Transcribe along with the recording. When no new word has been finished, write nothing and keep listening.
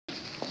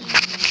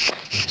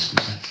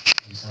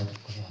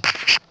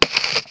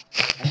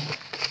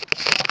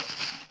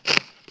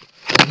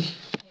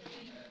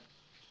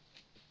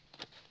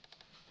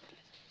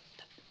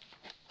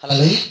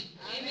Haleluya.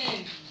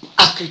 Amen.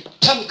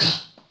 Akitamka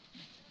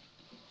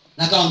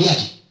na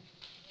akamwambiaje?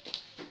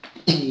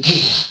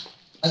 Ingia.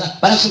 Sasa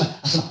bana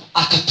asema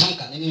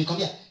akatamka.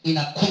 Nilikwambia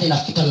inakwenda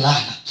inafuta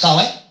laana.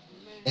 Sawa eh?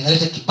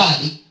 Inaleta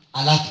kibali,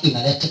 alafu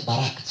inaleta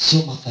baraka,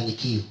 sio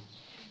mafanikio.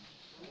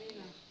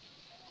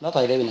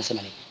 Hapa ile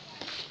inasema nini?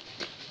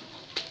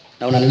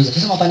 Na unaniuliza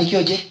sasa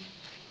mafanikio je?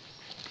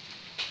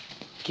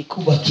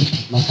 Kikubwa kipi?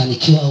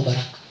 Mafanikio au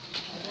baraka?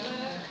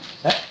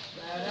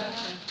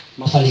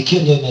 Mafanikio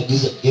ndio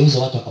imegeuza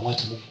watu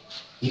wakamwacha Mungu.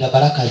 Ila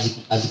baraka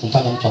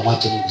hazikumfanya mtu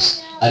amwache Mungu.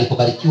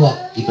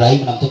 Alipobarikiwa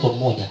Ibrahimu na mtoto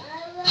mmoja,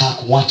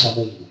 hakumwacha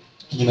Mungu.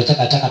 Kinyume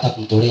chake ataka hata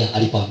kumtolea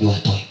alipoambiwa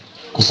atoe.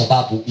 Kwa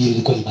sababu hiyo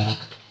ilikuwa ni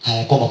baraka.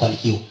 Hayakuwa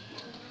mafanikio.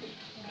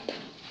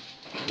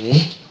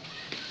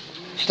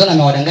 Shetani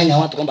amewadanganya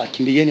watu kwamba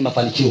kimbilieni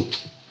mafanikio.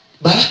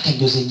 Baraka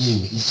ndio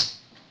zenyewe hizi.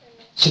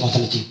 Sio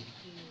mafanikio.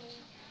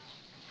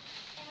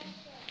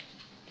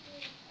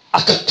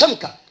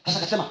 Akatamka, sasa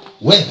akasema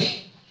wewe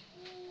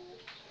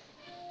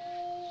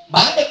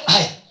baada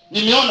haya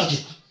nimeona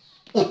kitu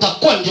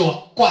utakuwa ndio wa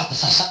kwanza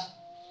sasa.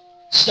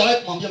 Sijawahi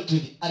kumwambia mtu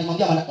hivi.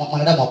 Alimwambia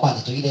mwanadamu wa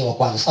kwanza tu, ile wa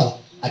kwanza, sawa?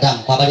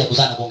 Adamu, kwa habari ya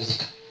kuzaa na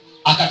kuongezeka.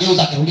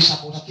 Akageuza akarudisha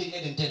hapo, utafikiri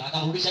Eden tena,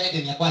 akamrudisha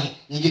Eden ya kwanza,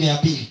 nyingine ya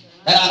pili.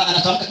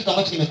 Anatamka kitu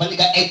ambacho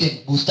kimefanyika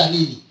Eden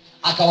bustanini,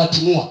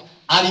 akawatimua.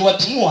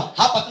 Aliwatimua,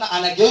 hapa tena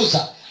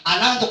anageuza,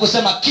 anaanza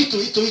kusema kitu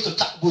hicho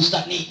cha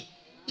bustanini.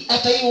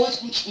 Hata hiyo huwezi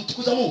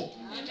kumtukuza Mungu.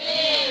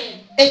 Amen.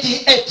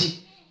 Eti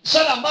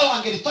swala ambalo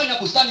angelifanya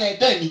bustani ya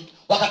Edeni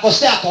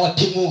wakakosea,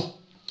 akawatimua.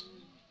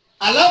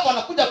 Alafu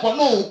anakuja kwa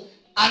Nuhu,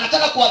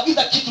 anataka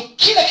kuagiza kitu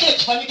kile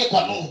kifanyike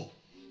kwa Nuhu.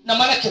 Na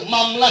maana yake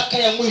mamlaka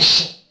ya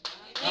mwisho.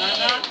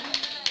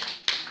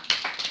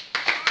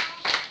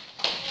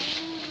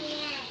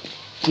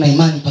 Tuna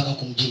imani mpaka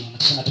kumjini,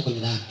 tunataka tu kwenye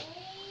laana.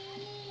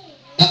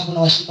 Mpaka kuna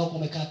washirika huko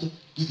wamekaa tu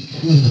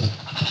hivi.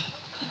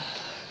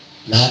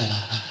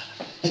 Laana.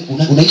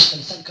 Unaishi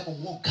kanisani kama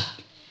mwoga.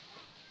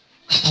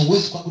 Hata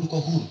uwezi kuabudu kwa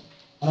huru.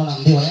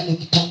 Wanaambiwa yani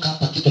ukitoka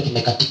hapa kitu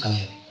kimekatika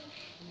wewe.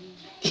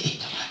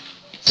 Jamani.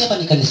 Sasa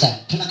ni kanisani,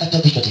 tunakata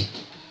vitu tena.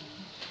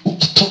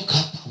 Ukitoka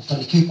hapa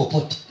ufanikiwi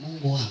popote.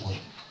 Mungu wangu.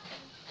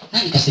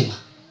 Nani kasema?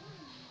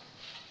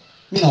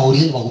 Mimi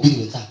nawaulizeni wahubiri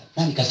wenzangu.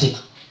 Nani kasema?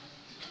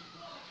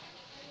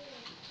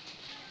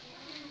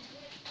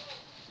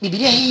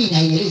 Biblia hii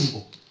haielezi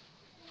hivyo.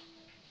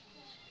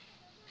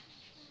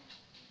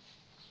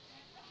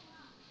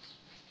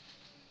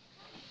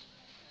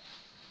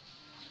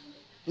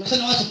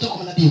 Unasema watu kutoka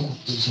kwa nabii huko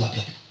jinsi wapi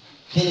hapo.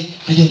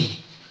 Unajua nini?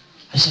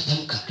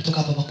 Alishatamka kutoka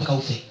hapa mpaka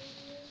ufe.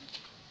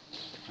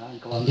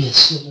 Nikamwambia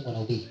sio Mungu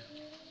anahubiri.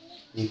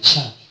 Ni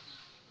uchawi.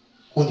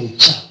 Huo ni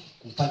uchawi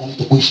kumfanya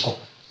mtu kuishi kwa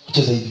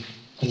kucheza hivi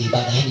kwenye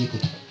ibada hii yupo.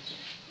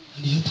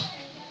 Ndio yupo.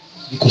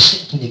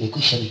 Nikosea tu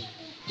nimekwisha mimi.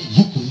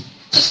 Yupo.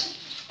 Sasa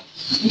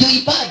ndio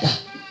ibada.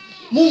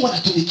 Mungu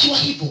anatumikiwa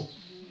hivyo.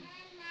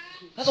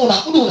 Sasa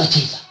unaabudu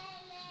unacheza.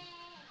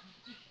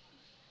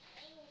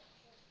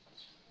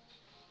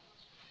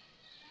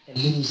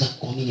 Elimu za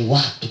kuamini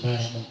watu kwa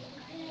Mungu.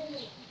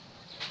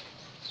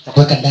 Za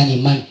kuweka ndani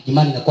imani.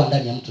 Imani inakuwa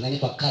ndani ya mtu.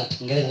 Inaitwa cult.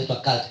 Kiingereza inaitwa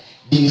cult.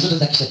 Dini zote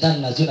za kishetani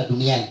unaziona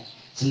duniani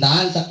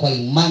zinaanza kwa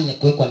imani ya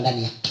kuwekwa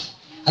ndani ya mtu.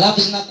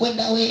 Alafu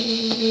zinakwenda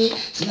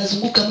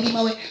zinazunguka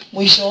mlima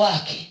mwisho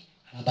wake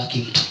anabaki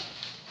mtu.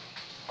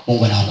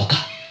 Mungu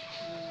anaondoka.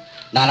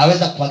 Na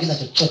anaweza kuagiza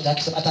chochote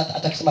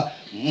hata akisema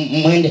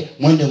mwende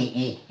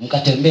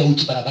mkatembee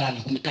uchi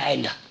barabarani,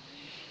 mtaenda.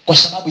 Kwa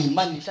sababu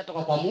imani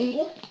ilishatoka kwa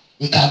Mungu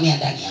ikahamia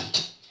ndani ya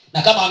mtu.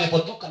 Na kama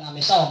amepotoka na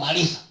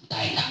ameshawamaliza,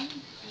 mtaenda.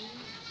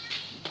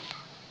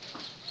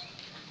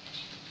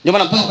 Ndio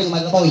maana mpaka kwenye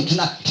madhabahu hii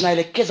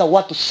tunaelekeza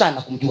watu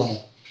sana kumjua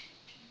Mungu.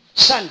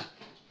 Sana.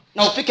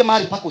 Na ufike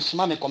mahali pako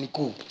usimame kwa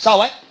miguu.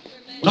 Sawa eh?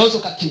 Unaweza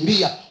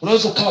ukakimbia,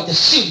 unaweza ukawa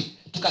jasiri,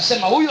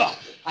 tukasema huyo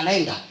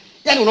anaenda.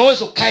 Yaani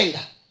unaweza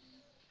ukaenda.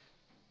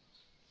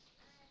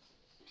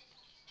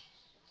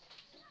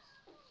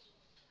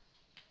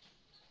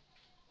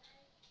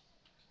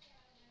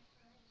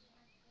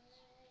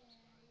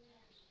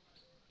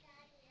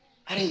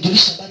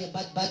 Alijulisha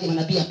baadhi ya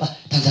manabii hapa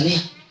Tanzania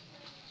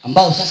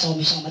ambao sasa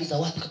wameshamaliza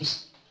watu kabisa.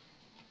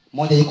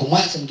 Mmoja yuko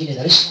Mwanza, mwingine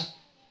Dar es Salaam.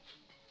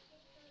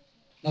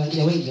 Na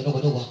wengine wengi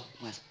wadogo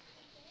Mwanza.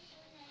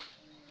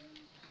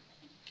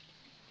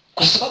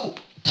 Kwa sababu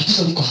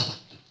tatizo liko hapa.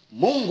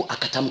 Mungu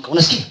akatamka.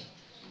 Unasikia?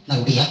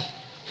 Narudia.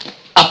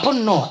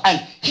 Upon Noah and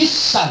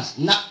his sons,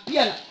 na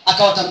pia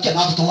akawatamkia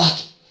na watoto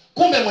wake.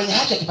 Kumbe mwenye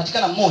haki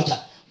akipatikana mmoja,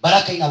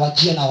 baraka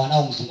inawajia na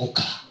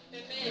wanaomzunguka.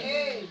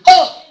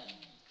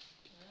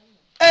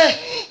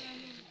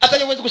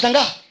 Hata uweze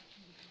kushangaa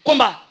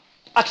kwamba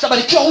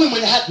akisabarikiwa huyu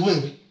mwenye haki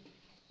wewe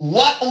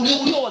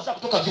uliowazaa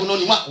kutoka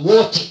viunoni mwako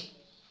wote,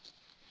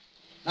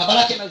 na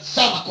baraka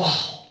inazama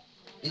kwao,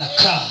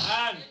 inakaa.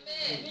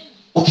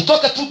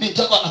 Ukitoka tu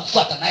binti yako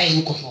anakufuata naye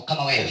yuko hivyo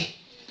kama wewe.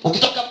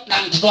 Ukitoka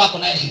na mtoto wako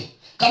naye hivyo.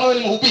 Kama wewe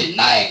ni mhubiri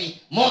naye ni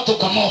moto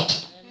kwa moto.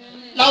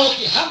 Na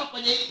ukihama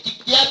kwenye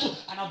kiatu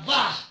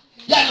anavaa.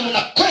 Yaani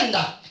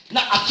mnakwenda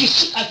na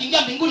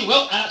akiingia mbinguni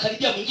wewe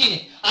anakaribia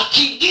mwingine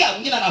akiingia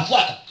mwingine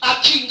anafuata,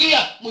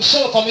 akiingia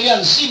mwishowe familia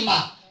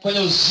nzima kwenye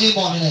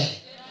uzima wa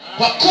milele,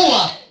 kwa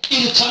kuwa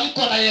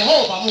ilitamkwa na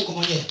Yehova Mungu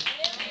mwenyewe.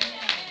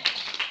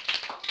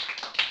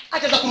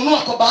 Akaanza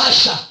kununua kwa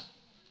bahasha,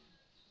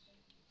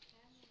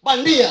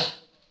 bandia,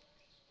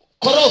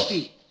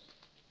 korofi.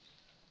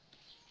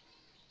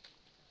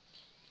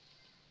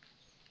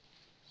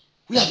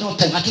 We have no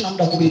time. Hatuna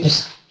muda wa kuhubiri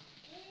pesa.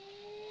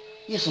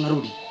 Yesu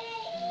narudi.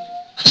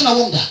 Hatuna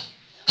muda.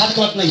 Hata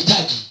kama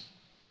tunahitaji,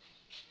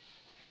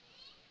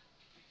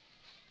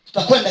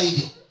 tutakwenda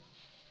hivyo.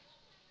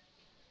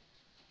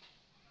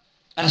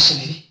 Anasema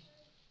hivi,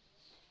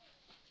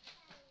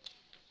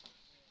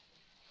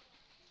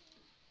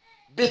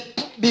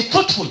 be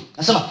fruitful.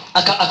 Anasema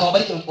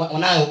akawabariki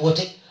wanayo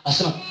wote.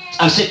 Anasema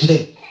and say to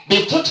them,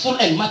 be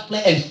fruitful and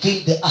multiply and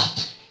fill the earth.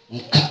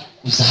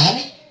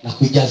 Mkazaane na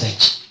kuijaza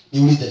nchi.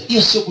 Niulize,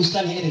 hiyo sio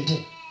bustani ya Eden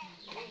tena?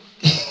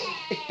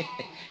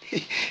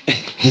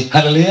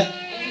 Haleluya.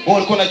 Wewe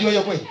ulikuwa unajua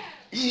hiyo kweli?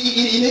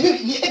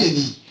 Ni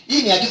Eden.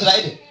 Hii ni agizo la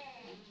Eden.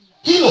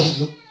 Hilo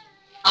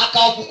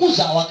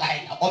akawafukuza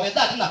wakaenda.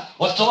 Wamezaa tena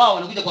watoto wao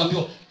wanakuja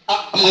kuambiwa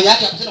mwenye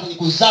yake akutana kwenye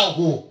kuzao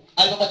huo.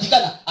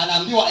 Alipopatikana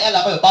anaambiwa yale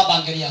ambayo baba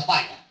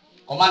angeliyafanya.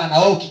 Kwa maana na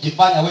wewe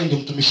ukijifanya wewe ndio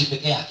mtumishi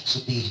pekee yake,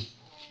 subiri.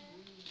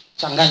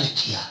 Changanya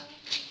njia.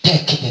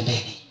 Teke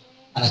pembeni.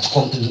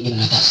 Anachukua mtu mwingine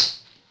nafasi.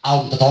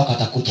 Au mtoto wako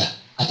atakuja,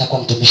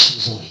 atakuwa mtumishi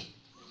mzuri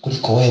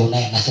kuliko wewe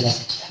unaye na sasa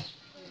sasa.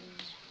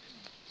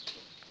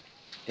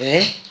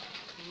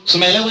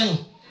 Umeelewa hiyo?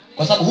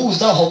 Kwa sababu huu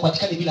uzao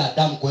haupatikani bila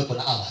Adamu kuwepo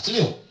na Hawa, si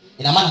ndio?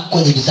 Ina maana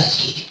kwenye vizazi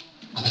hivi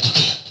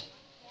ametokea.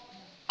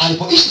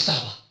 Alipoishi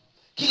sawa,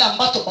 kila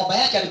ambacho baba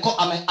yake alikuwa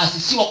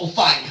ameasisiwa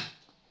kufanya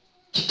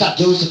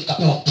kikageuzwa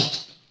kikapewa mtoto.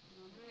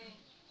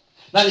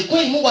 Na ni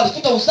kweli Mungu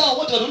alifuta uzao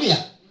wote wa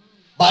dunia.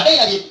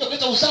 Baadaye aliyekuja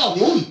kuleta uzao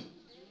ni huyu.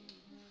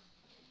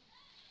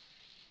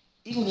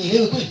 Hivi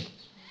nielewe kweli?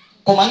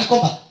 Kwa maana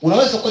kwamba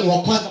unaweza kuwa ni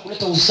wa kwanza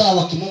kuleta uzao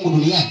wa kimungu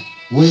duniani.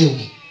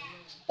 Wewe.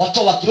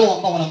 Watu wa kiroho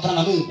ambao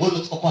wanamfanana na Mungu, wewe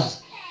ndio kwanza.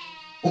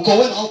 Uko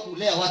wewe au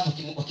kulea watu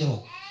wa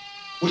kiroho.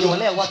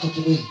 Uliwalea watu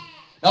kimwili.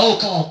 Na wewe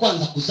ukawa wa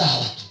kwanza kuzaa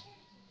watu.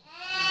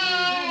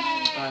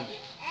 Amen.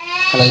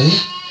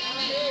 Haleluya.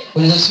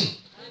 Unaweza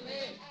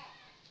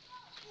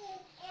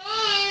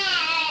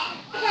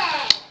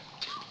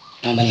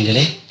naomba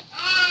niendelee.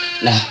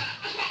 Na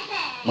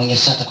mwenye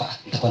sasa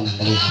nitakuwa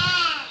naangalia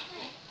hapa.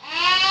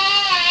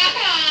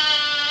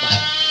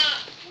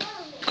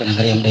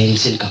 Naangalia muda ili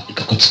nisije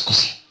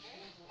nikakosea.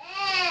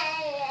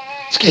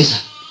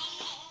 Sikiliza.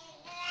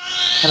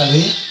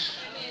 Haleluya.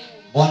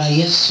 Bwana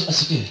Yesu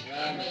asifiwe.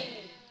 Amen.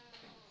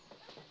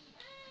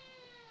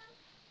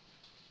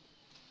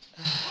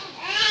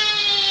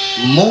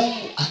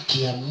 Mungu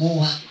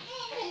akiamua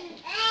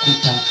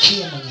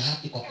kutamkia mwenye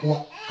haki kwa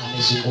kuwa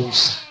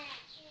amezungumza.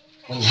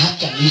 Mwenye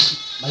haki ameishi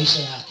maisha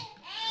ya haki.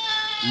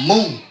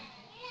 Mungu,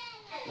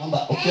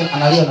 naomba ukiwa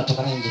analia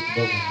unatoka nje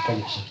kidogo kwa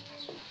kushoto.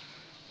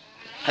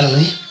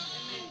 Haleluya.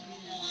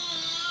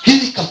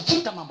 Hili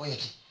kafuta mambo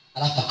yote.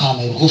 Alafu akawa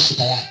ameruhusu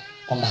tayari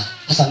kwamba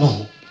sasa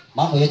Nuhu,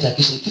 mambo yote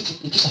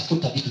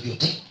nikishafuta vitu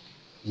vyote,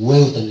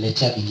 wewe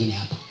utaniletea vingine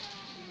hapa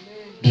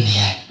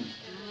duniani.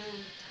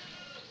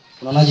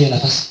 Unaonaje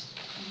nafasi?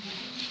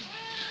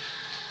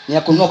 Ni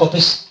ya kununua kwa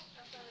pesa.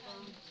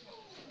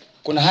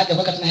 Kuna haja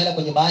mpaka tuna hela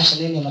kwenye bahasha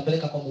nini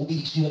unapeleka kwa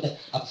mhubiri sio hata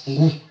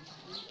akufungue.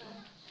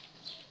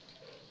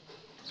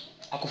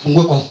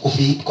 Akufungue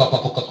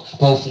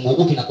kwa ufunguo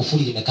upi na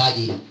kufuli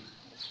limekaaje hilo?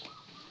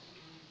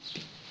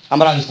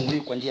 Ambalo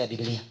alifunguliwa kwa njia ya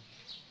Biblia.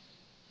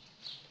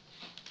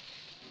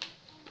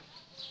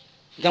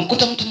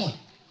 Nikamkuta mtu mmoja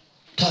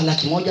toa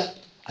 $100,000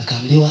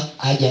 akaambiwa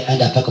aje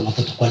aende apake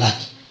mafuta kwa $100,000.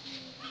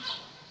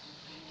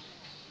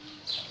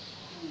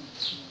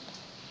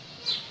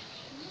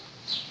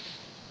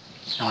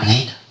 Na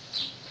wanaenda.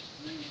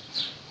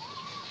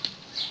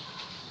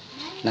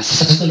 Na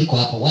sasa liko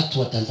hapa, watu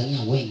wa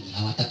Tanzania wengi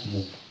hawataki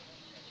Mungu.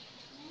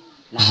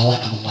 Na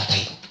hawana Mungu hata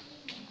hivyo.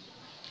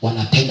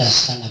 Wanapenda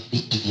sana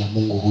vitu vya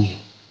Mungu huyo.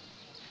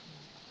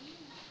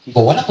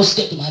 Hivyo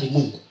wanaposikia tu mahali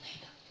Mungu.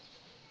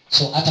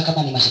 So hata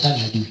kama ni mashetani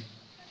hajui.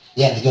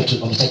 Yeye anajua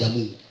tu wametaja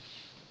Mungu.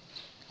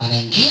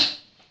 Anaingia,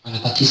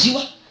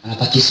 anapakisiwa,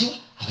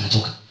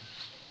 anatoka.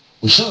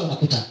 Mwishowe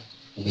unakuta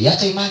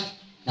umeiacha imani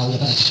na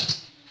hujapata chochote.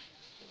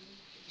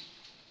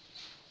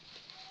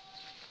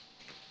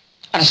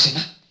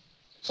 Anasema,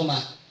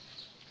 soma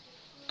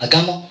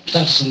agano,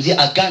 tutazungumzia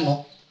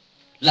agano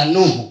la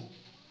Nuhu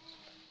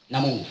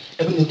na Mungu.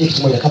 Hebu nirudie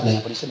kitu moja kabla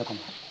ya niseme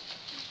kwamba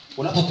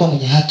unapokuwa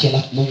mwenye haki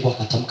alafu Mungu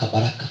akatamka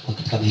baraka kwa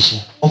katika maisha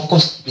yako. Of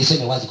course,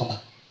 niseme wazi kwamba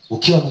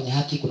ukiwa mwenye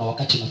haki kuna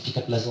wakati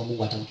unafika lazima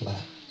Mungu atamke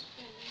baraka.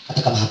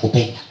 Hata kama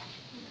hakupenda.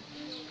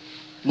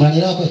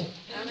 Mnanielewa kweli?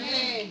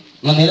 Amen.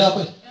 Mnanielewa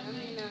kweli?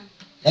 Amina.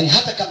 Yaani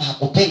hata kama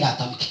hakupenda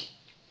atamke.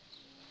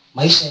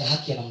 Maisha ya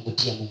haki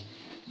yanamvutia Mungu.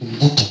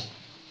 Mvuto.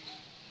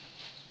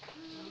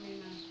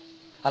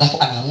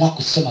 Alafu anaamua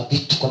kusema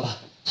vitu kwamba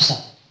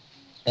sasa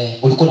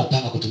ulikuwa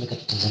unapanga kutumika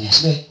Tanzania,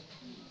 sio?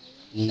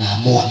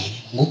 Ninaamua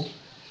mimi Mungu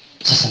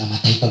sasa na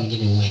mataifa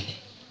mengine uende.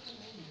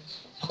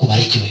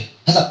 Akubariki wewe.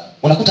 Sasa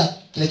unakuta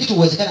kile kitu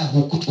uwezekana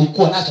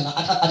hukuwa nacho, na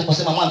hata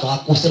aliposema mwanzo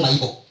hakusema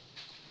hivyo,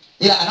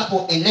 ila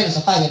anapoendelea na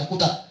safari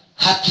anakuta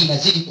haki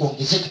inazidi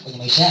kuongezeka kwenye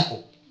maisha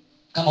yako.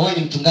 Kama wewe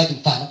ni mchungaji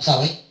mfano,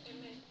 sawa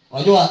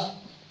unajua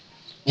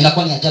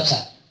inakuwa ni ajabu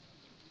sana.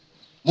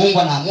 Mungu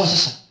anaamua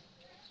sasa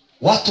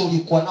watu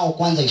ulikuwa nao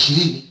kwanza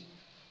 20,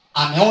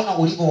 ameona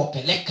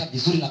ulivyowapeleka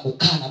vizuri na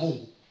kukaa na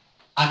Mungu,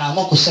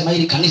 anaamua kusema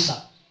hili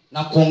kanisa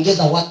na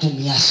kuongeza watu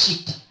 600,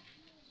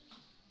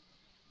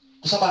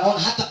 kwa sababu anaona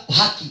hata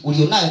haki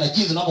ulionayo na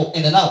jinsi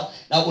unavyoenda nao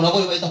na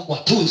unavyoweza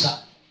kuwatunza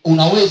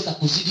unaweza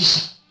kuzidisha,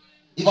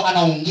 hivyo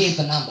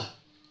anaongeza namba,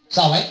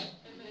 sawa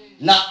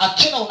na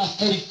akiona una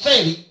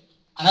feri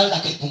anaweza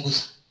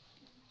akaipunguza.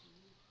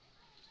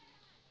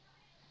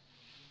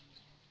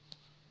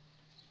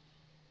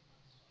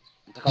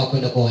 Nataka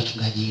kwenda kwa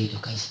wachungaji hiyo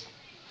kazi.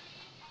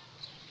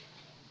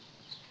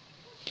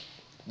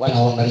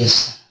 Bwana uangalie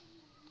sana.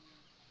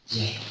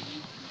 Je.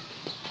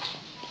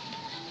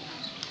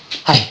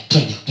 Hai,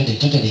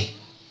 twende.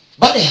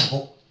 Baada ya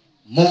hapo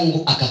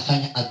Mungu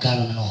akafanya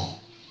agano na Nuhu.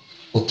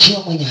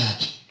 Ukiwa mwenye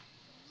haki,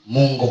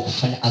 Mungu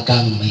hufanya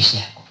agano na maisha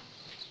yako.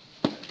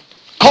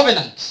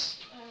 Covenant.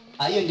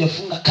 Hiyo ndio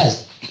funga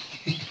kazi.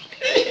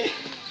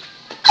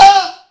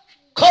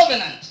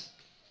 Covenant.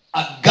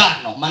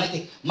 Agano, maana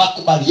yake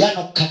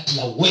makubaliano kati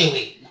ya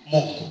wewe na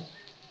Mungu.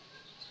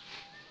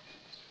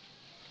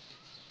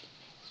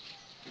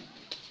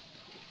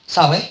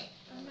 Sawa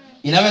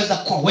inaweza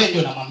kuwa wewe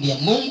ndio unamwambia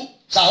Mungu,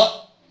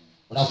 sawa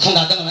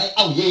unafunga agano naye,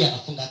 au yeye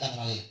anafunga agano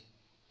na wewe,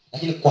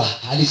 lakini kwa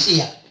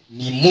halisia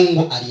ni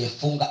Mungu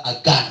aliyefunga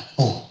agano na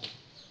Nuhu.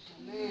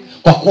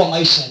 Kwa kuwa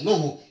maisha ya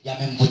Nuhu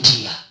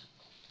yamemvutia.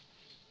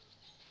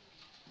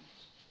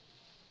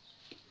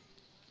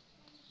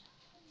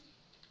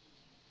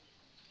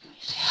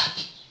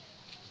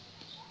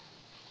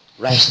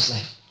 Righteous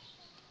life.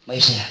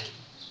 Maisha yake.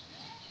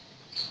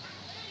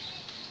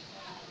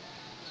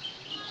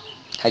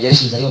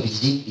 Hajalishi kuzaliwa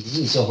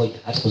vijijini sio hoja.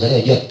 Hata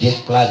kuzaliwa juu ya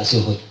PF Plaza sio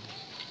hoja.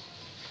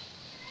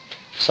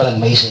 Swala ni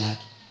maisha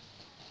yake.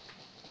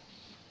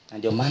 Na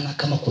ndio maana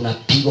kama kuna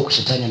pigo kwa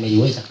shetani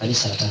ameiweza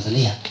kanisa la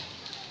Tanzania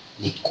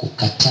ni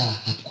kukataa,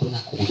 hakuna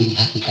kuhubiri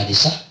haki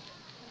kanisa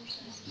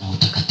na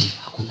utakatifu.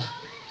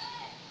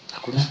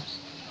 Hakuna.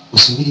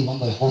 Usihubiri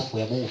mambo ya hofu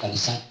ya Mungu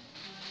kanisani.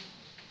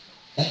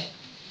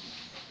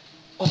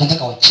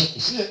 Wanataka wacheke,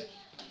 sio?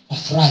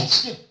 Wafurahi,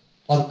 sio?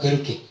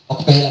 Warukeruke,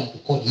 wakupe hela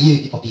mfukoni. Hiyo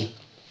ipo pia.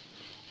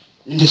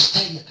 Ndio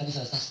style ya kanisa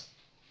la sasa.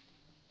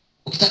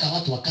 Ukitaka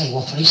watu wakae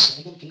wafurahishe,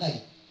 ndio mchungaji.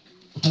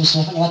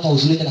 Utawafanya watu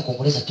wahuzunike na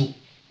kuomboleza tu.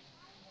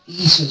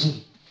 Hii sio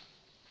nzuri.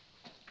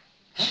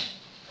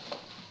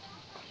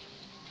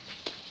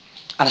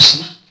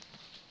 Anasema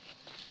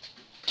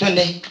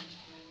twende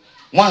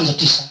Mwanzo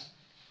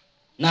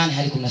 9:8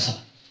 hadi 17.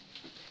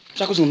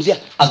 Tunataka kuzungumzia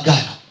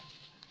agano.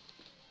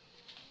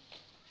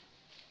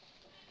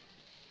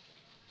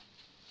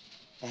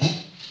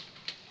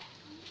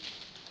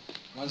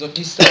 Mwanzo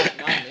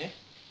 9:8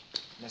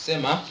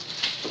 nasema,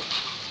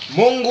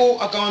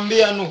 Mungu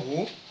akamwambia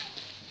Nuhu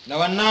na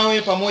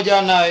wanawe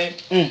pamoja naye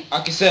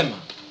akisema,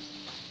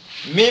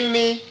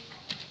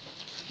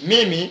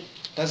 mimi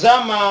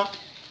tazama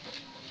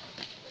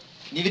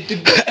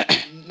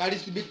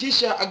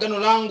nalithibitisha agano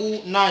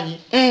langu nanyi,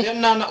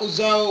 tena na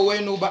uzao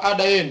wenu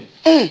baada yenu,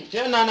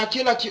 tena na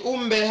kila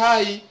kiumbe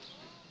hai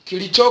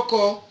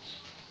kilichoko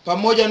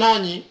pamoja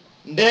nanyi,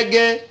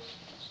 ndege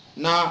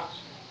na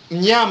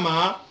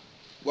mnyama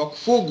wa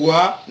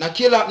kufugwa na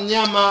kila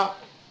mnyama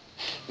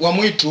wa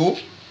mwitu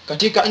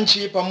katika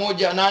nchi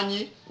pamoja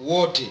nanyi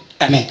wote.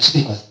 Amen.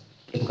 Speak.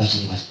 Ebuka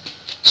chini basi.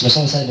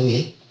 Tumesoma sana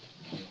leo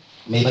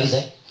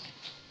Umeimaliza?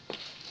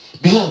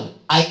 Behold,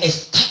 I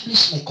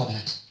establish my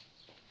covenant.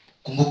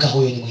 Kumbuka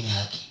huyo ni mwenye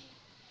haki.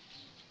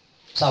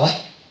 Sawa?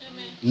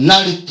 Amen.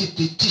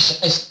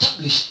 Nalithibitisha,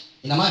 establish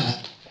ina maana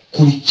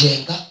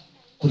kulijenga,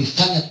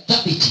 kulifanya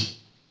thabiti,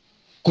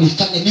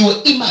 kulifanya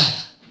liwe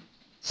imara.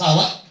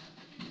 Sawa?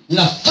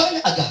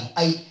 Ninafanya agano.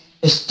 I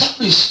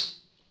establish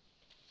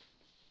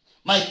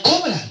my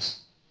covenant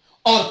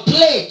or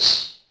pledge.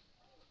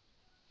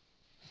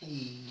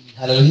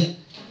 Hallelujah.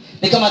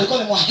 Ni kama alikuwa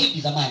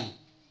amemwahidi zamani.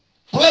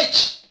 Pledge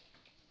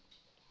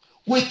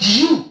with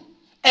you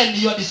and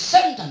your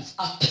descendants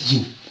after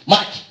you.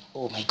 Mark.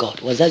 Oh my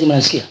God. Wazazi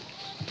mnasikia?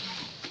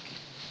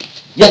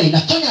 Yaani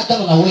nafanya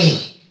agano na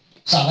wewe.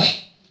 Sawa?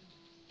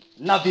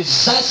 Na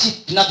vizazi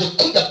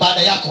vinavyokuja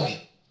baada yako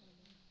wewe.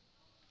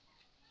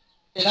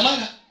 Ina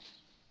maana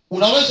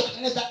unaweza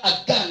kutengeneza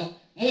agano,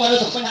 Mungu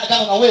anaweza kufanya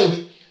agano na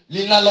wewe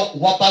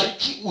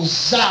linalowabariki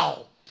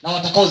uzao na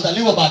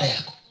watakaozaliwa baada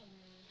yako.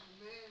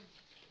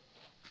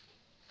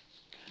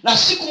 Na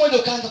siku moja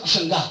ukaanza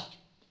kushangaa,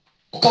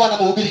 ukawa na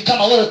mhubiri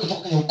kama wewe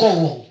kutoka kwenye ukoo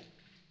huo.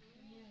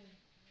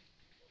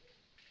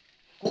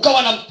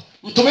 Ukawa na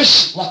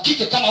mtumishi wa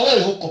kike kama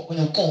wewe huko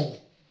kwenye ukoo huo.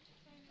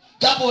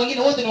 Japo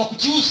wengine wote ni wa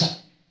kujiuza.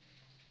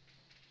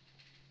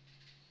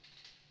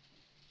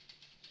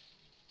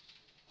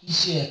 Hii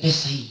sio ya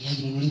pesa hii,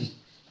 hainunuliwi.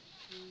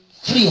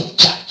 Free of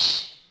charge.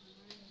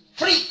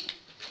 Free.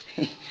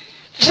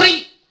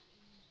 Free.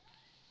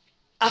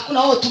 hakuna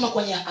wao tuma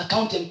kwenye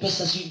account ya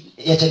M-Pesa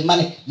ya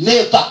Telemani,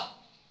 never,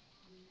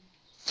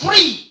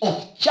 free of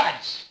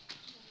charge.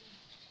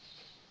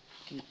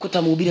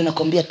 Kuta mhubiri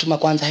anakuambia tuma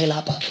kwanza hela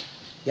hapa,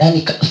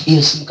 yani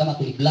ile simu kama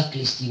kwenye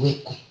blacklist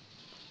iwekwe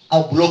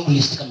au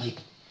blocklist kama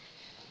ipo.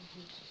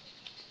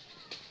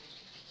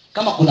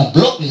 Kama kuna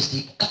blocklist,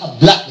 kama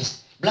blacklist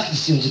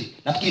sio nzuri,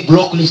 nafikiri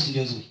blocklist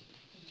ndio nzuri.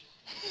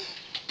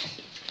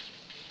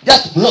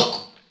 Just block.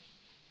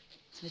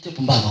 Silete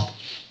pumbavu hapo.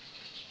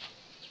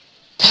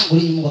 Tangu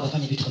lini Mungu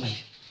akafanya vitu kama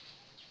hivi?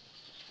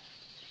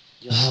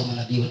 Ndio hao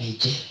manabii wa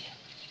Nigeria,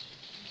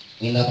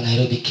 nenda hapa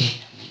Nairobi, Kenya,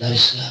 Dar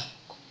es Salaam,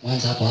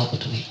 Mwanza, hapo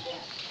tu.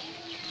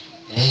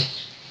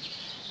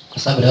 Kwa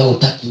sababu leo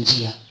utaki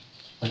njia,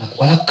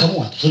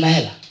 wanakukamua, tuna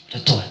hela,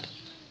 utatoa.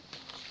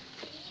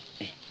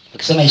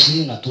 Wakisema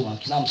 20 unatuma,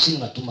 wakisema 50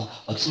 unatuma,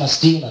 wakisema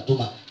 60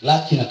 unatuma,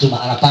 laki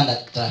unatuma, anapanda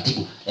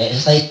taratibu.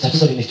 Sasa hii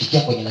tatizo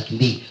limefikia kwenye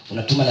 200,000,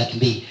 unatuma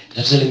 200,000.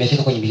 Tatizo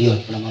limefika kwenye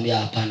milioni, unamwambia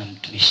hapana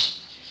mtumishi.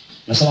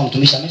 Unasema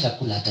mtumishi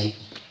ameshakula hata hivyo.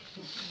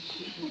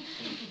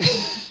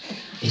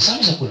 Sasa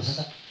ameshakula.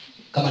 Sasa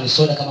kama ni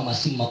soda, kama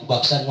masimu makubwa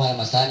akishanua, haya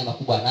masahani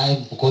makubwa anayo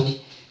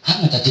mfukoni,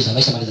 hana tatizo,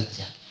 ameshamaliza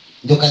kazi yake.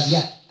 Ndio kazi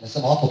yake.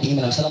 Anasema wapo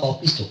kinyume na msalaba wa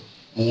Kristo,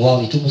 Mungu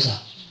wao ni tumbo zao.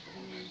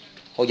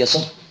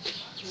 Hujasoma?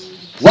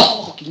 Wao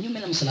wako kinyume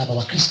na msalaba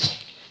wa Kristo,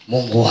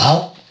 Mungu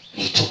wao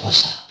ni tumbo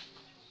zao.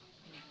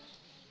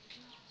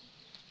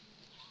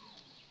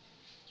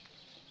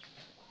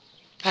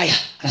 Haya,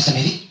 anasema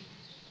hivi.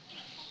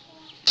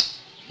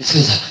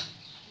 Nisikiliza hapa.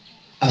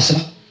 Amesema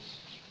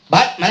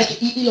maana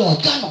ile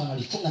agano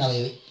analifunga na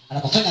wewe,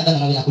 anapofanya agano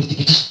na wewe na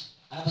kulithibitisha.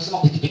 Anaposema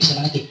kulithibitisha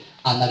maana yake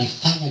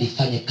analifanya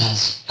lifanye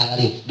kazi,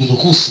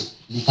 analiruhusu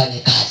lifanye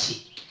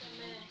kazi.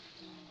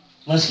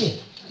 Unasikia?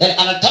 Yaani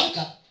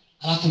anatamka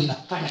alafu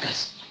linafanya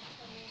kazi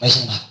maisha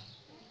yako.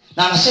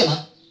 Na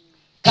anasema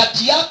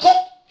kati yako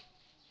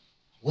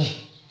wewe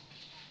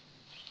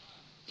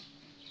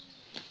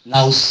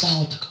na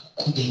uzao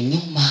utakaokuja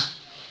nyuma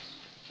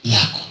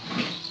yako.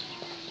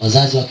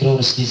 Wazazi wa kiroho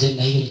usikilizeni,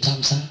 na hiyo ni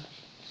tamu sana.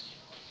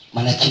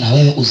 Maana kina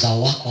wewe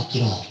uzao wako wa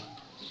kiroho,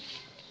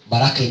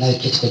 baraka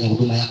inayoketi kwenye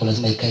huduma yako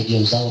lazima ikae juu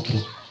ya uzao wa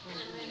kiroho.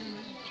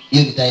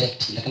 Hiyo ni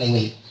direct, ndakana iwe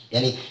hiyo.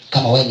 Yaani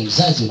kama wewe ni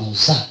mzazi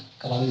unaozaa,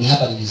 kama mimi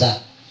hapa ni mzaa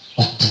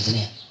wa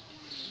Tanzania.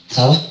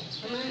 Sawa?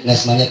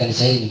 Nasimamia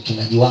kanisa hili, ni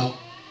mchungaji wangu,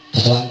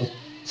 mtoto wangu,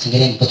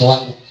 Singeli mtoto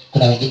wangu.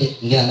 Kuna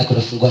wengine anataka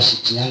kufungua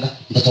Shinyanga,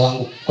 mtoto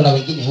wangu. Kuna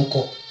wengine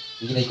huko,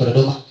 wengine yuko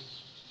Dodoma.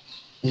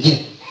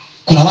 Wengine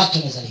kuna watu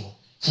wamezaliwa.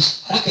 Sasa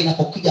baraka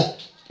inapokuja,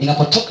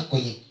 inapotoka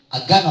kwenye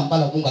agano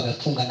ambalo Mungu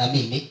amefunga na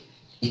mimi,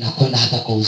 inakwenda hata kwa